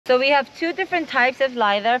So we have two different types of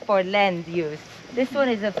LiDAR for land use. This one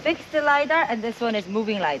is a fixed LiDAR and this one is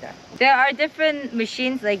moving LiDAR. There are different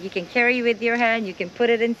machines like you can carry with your hand, you can put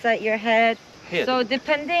it inside your head. So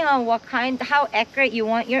depending on how accurate you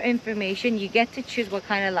want your information, you get to choose what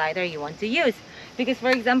kind of LiDAR you want to use. Because for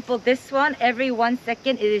example, this one, every 1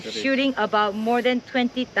 second it is shooting about more than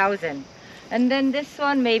 20,000. And then this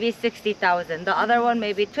one maybe 60,000. The other one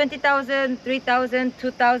maybe 20,000, 3,000,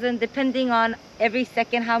 2,000, depending on every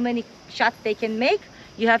second how many shots they can make.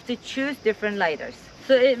 You have to choose different LiDARs.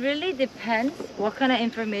 So it really depends what kind of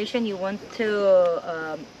information you want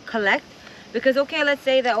to collect. Because okay, let's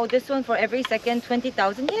say that, oh, this one for every second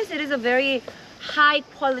 20,000. Yes, it is a very high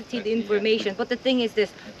quality information. But the thing is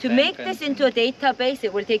this, to make this into a database,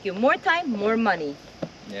 it will take you more time, more money.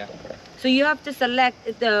 Yeah. So you have to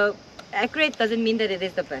select the accurate doesn't mean that it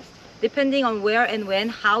is the best. Depending on where and when,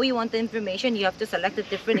 how you want the information, you have to select the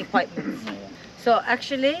different equipments. So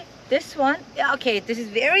actually, this one, okay, this is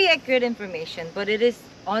very accurate information, but it is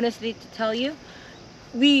honestly to tell you,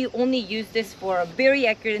 we only use this for very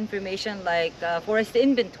accurate information like forest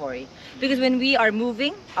inventory. Because when we are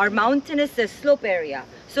moving, our mountain is a slope area.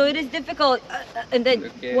 So it is difficult, and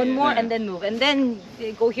then one more and then move, and then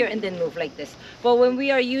go here and then move like this. But when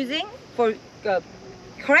we are using for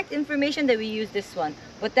correct information, that we use this one.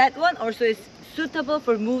 But that one also is suitable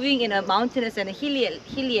for moving in a mountainous and a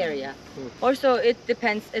hilly area. Also, it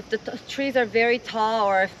depends if the trees are very tall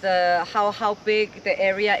or if how big the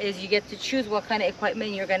area is. You get to choose what kind of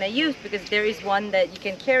equipment you're gonna use, because there is one that you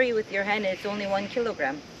can carry with your hand and it's only 1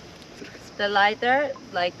 kilogram. The LiDAR,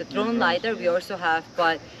 like the drone LiDAR, we also have,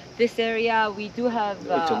 but this area we do have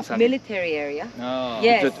military area. Oh.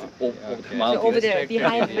 Yes. Okay. So over there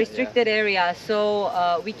behind restricted area,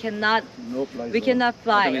 so we cannot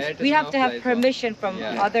fly. We have to have permission from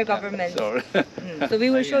other governments. So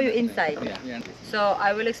we will show you inside. So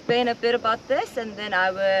I will explain a bit about this and then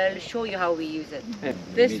I will show you how we use it.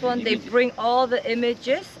 This one, they bring all the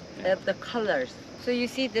images of the colors. So you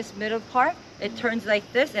see this middle part, it turns like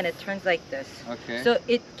this and it turns like this. Okay. So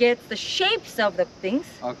it gets the shapes of the things.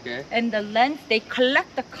 Okay. And the lens, they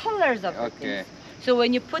collect the colors of the things. So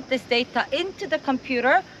when you put this data into the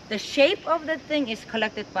computer, the shape of the thing is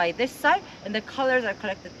collected by this side and the colors are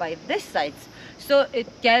collected by this side. So it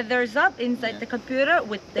gathers up inside the computer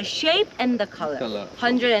with the shape and the color.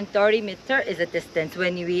 130 meters is a distance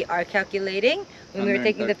when we are calculating, when we are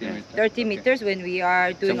taking the 30 meters when we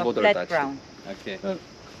are doing a flat ground. Okay.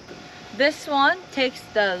 This one takes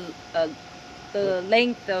the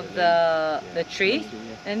length of the tree,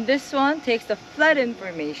 and this one takes the flat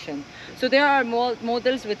information. So there are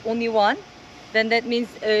models with only one. Then that means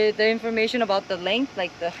the information about the length,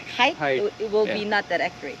 like the height, it will be not that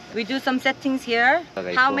accurate. We do some settings here.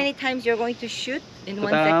 How many times you're going to shoot in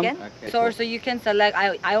 1 second. So also you can select.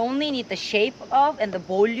 I only need the shape of and the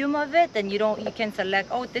volume of it. Then you can select.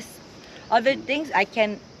 Oh, this other things I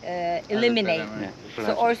can eliminate.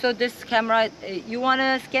 So also this camera, you want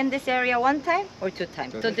to scan this area 1 time or 2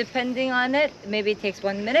 times. So depending on it, maybe it takes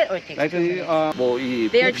 1 minute or it takes 2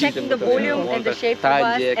 minutes. They are checking the volume and the shape of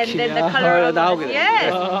us and then the color of us.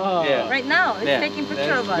 Yes. Right now it's taking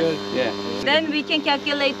picture of us. Then we can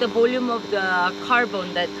calculate the volume of the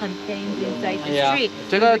carbon that contains inside the tree.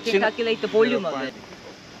 So we can calculate the volume of it.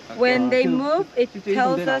 When they move, it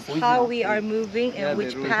tells us how we are moving and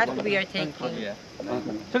which path we are taking.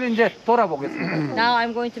 저기 이제 돌아보겠습니다. Now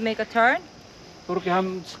I'm going to make a turn. 그렇게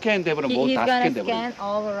한 스캔 돼버리면 He's 뭐다 gonna 스캔 돼버려. scan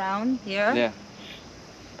all around here. 네.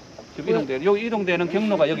 지금 이동되는 여기 이동되는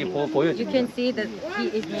경로가 여기 You 보여집니다. can see that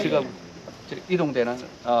he is 지금 이동되는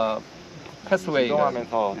패스웨이가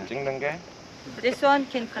이동하면서 찍는 게 This one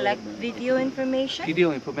can collect video information,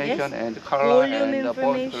 video information Yes. and color volume and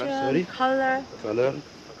information, color,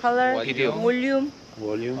 color, video. volume,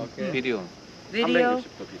 video. video,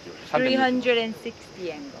 360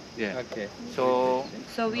 360 angle. Yeah. Okay. So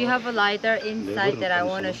So we have a LiDAR inside that I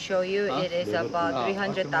want to show you. It is about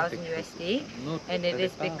 300,000 USD, and it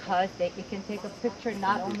is because it can take a picture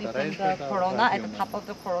not only from the corona, at the top of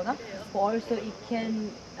the corona, but also it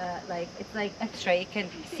can it's like X-ray. It can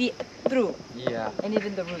see through, and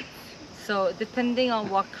even the roots. So depending on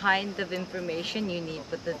what kind of information you need,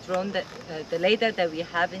 but the drone the LiDAR that we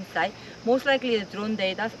have inside, most likely the drone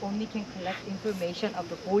data only can collect information of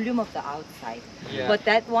the volume of the outside. But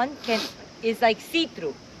that one is like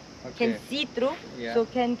see-through. Can see through, so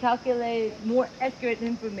can calculate more accurate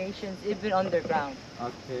information even underground.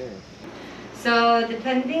 Okay. So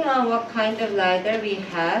depending on what kind of LiDAR we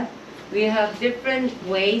have different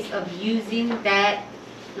ways of using that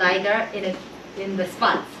LiDAR in the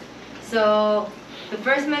spots. So The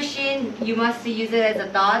first machine, you must use it as a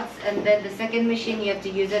dots, and then the second machine, you have to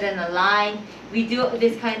use it in a line. We do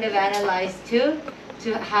this kind of analyze too,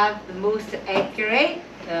 to have the most accurate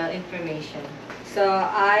information. So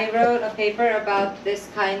I wrote a paper about this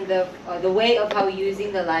kind of, the way of how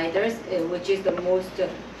using the LiDARs, which is the most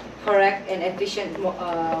correct and efficient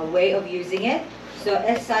way of using it. So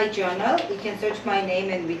SI Journal, you can search my name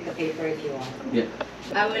and read the paper if you want. Yeah.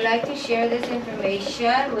 I would like to share this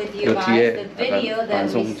information with you guys, the video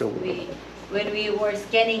that when we were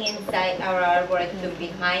scanning inside our arboretum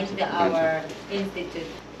behind our institute.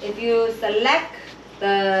 If you select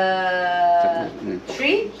the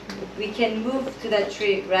tree, we can move to that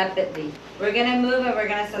tree rapidly. We're gonna move and we're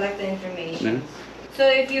gonna select the information. So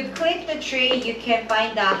if you click the tree, you can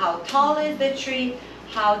find out how tall is the tree,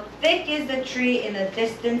 how thick is the tree in the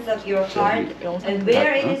distance of your heart, and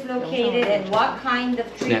where it is located, and what kind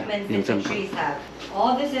of treatments that the trees have.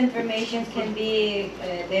 All this information can be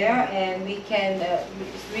there, and we can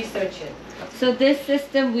research it. So this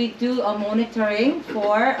system, we do a monitoring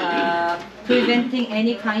for preventing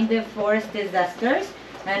any kind of forest disasters,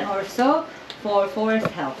 and also for forest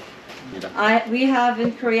health. We have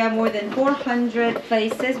in Korea more than 400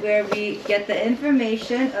 places where we get the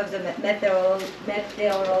information of the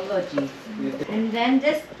meteorology. And then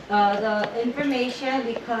this, the information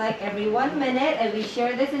we collect every 1 minute, and we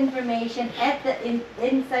share this information at the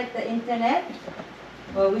inside the internet.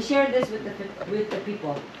 We share this with the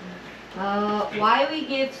people. Why we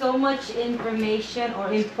give so much information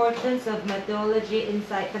or importance of meteorology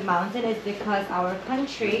inside the mountain is because our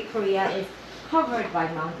country, Korea, is covered by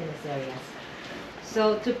mountainous areas.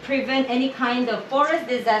 So to prevent any kind of forest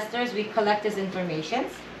disasters, we collect this information.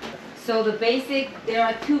 So there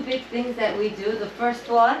are two big things that we do. The first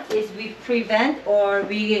one is we prevent or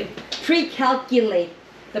we pre-calculate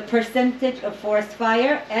the percentage of forest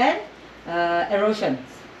fire and erosion.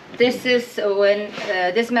 This is when,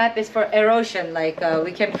 this map is for erosion, like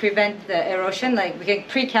we can prevent the erosion, like we can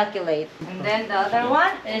pre-calculate. And then the other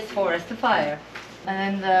one is forest fire. And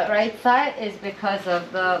then the right side is because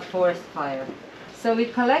of the forest fire. So we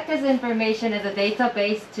collect this information as a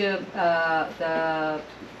database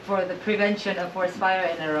for the prevention of forest fire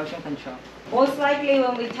and erosion control. Most likely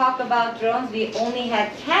when we talk about drones, we only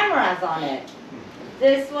had cameras on it.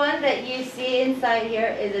 This one that you see inside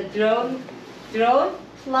here is a drone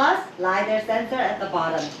plus LiDAR sensor at the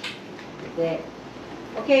bottom. There.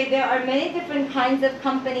 Okay, there are many different kinds of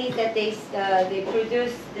companies that they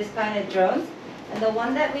produce this kind of drones. And the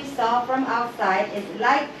one that we saw from outside is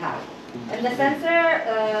Leica. And the sensor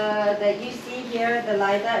that you see here, the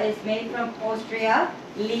LiDAR, is made from Austria.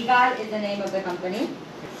 Legal is the name of the company.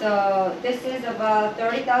 So this is about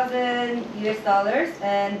 $30,000 US,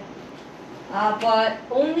 and but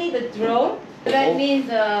only the drone. That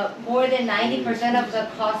means more than 90% of the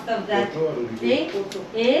cost of that thing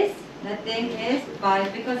is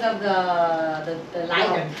because of the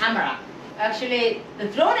LiDAR camera. Actually, the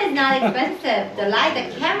drone is not expensive. The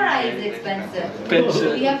LiDAR camera is expensive.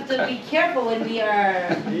 We have to be careful when we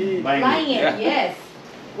are flying it. Yes.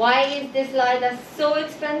 Why is this LiDAR so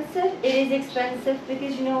expensive? It is expensive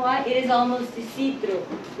because you know why? It is almost see-through.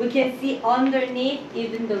 We can see underneath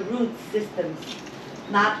even the root systems,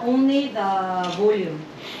 not only the volume.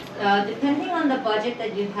 Depending on the budget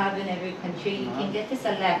that you have in every country, you can get to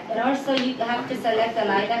select. And also you have to select the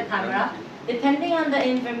LiDAR camera depending on the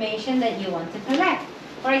information that you want to collect.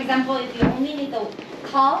 For example, if you only need the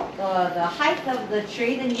height of the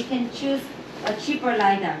tree, then you can choose a cheaper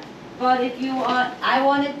LiDAR. But if you want, I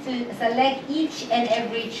wanted to select each and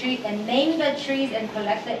every tree and name the trees and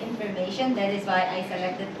collect the information. That is why I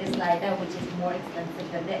selected this LiDAR, which is more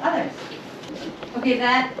expensive than the others. Okay,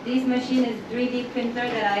 this machine is 3D printer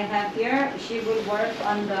that I have here. She will work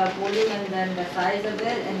on the volume and then the size of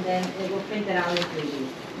it, and then it will print it out in 3D.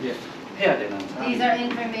 Yeah. These are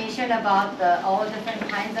information about all different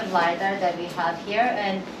kinds of LiDAR that we have here,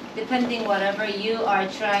 and depending whatever you are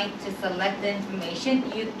trying to select the information,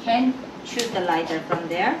 you can choose the LiDAR from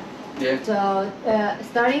there. Yeah. So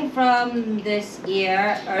starting from this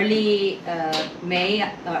year, early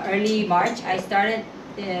March, I started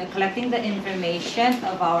collecting the information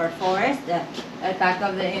of our forest at back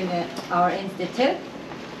of our institute.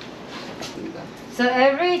 So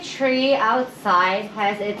every tree outside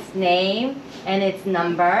has its name and its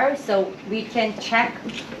number, so we can check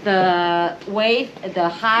the weight, the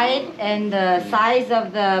height, and the size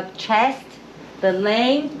of the chest, the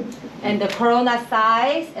length, and the corona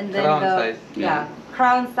size, and then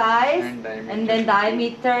crown size, and then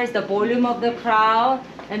diameters, the volume of the crown,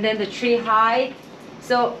 and then the tree height.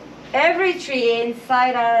 So every tree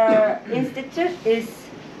inside our institute is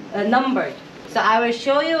numbered. So I will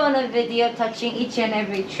show you on a video touching each and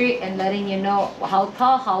every tree and letting you know how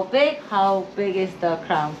tall, how big is the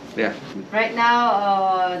crown. Yeah. Right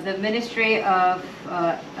now, the Ministry of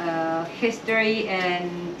History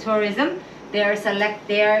and Tourism, they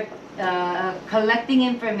are collecting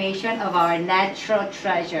information of our natural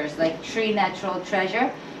treasures, like tree natural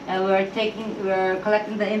treasure, and we're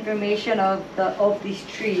collecting the information of these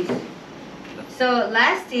trees. So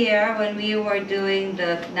last year, when we were doing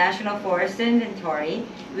the National Forest Inventory,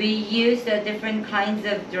 we used different kinds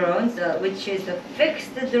of drones, which is a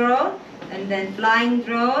fixed drone, and then flying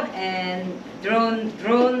drone, and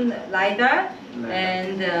drone lidar,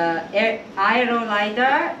 and aero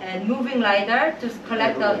lidar, and moving lidar to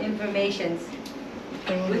collect the information.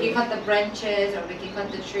 We can cut the branches, or we can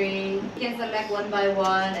cut the tree. We can select one by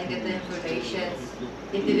one and get the information,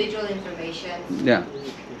 individual information. Yeah.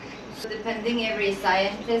 So depending every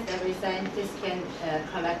scientist can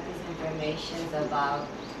collect this information about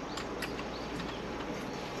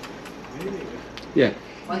Yeah.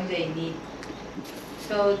 what they need.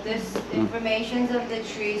 So this information of the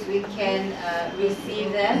trees, we can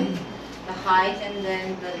receive them, the height and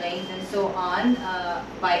then the length and so on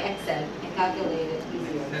by Excel and calculate it easily.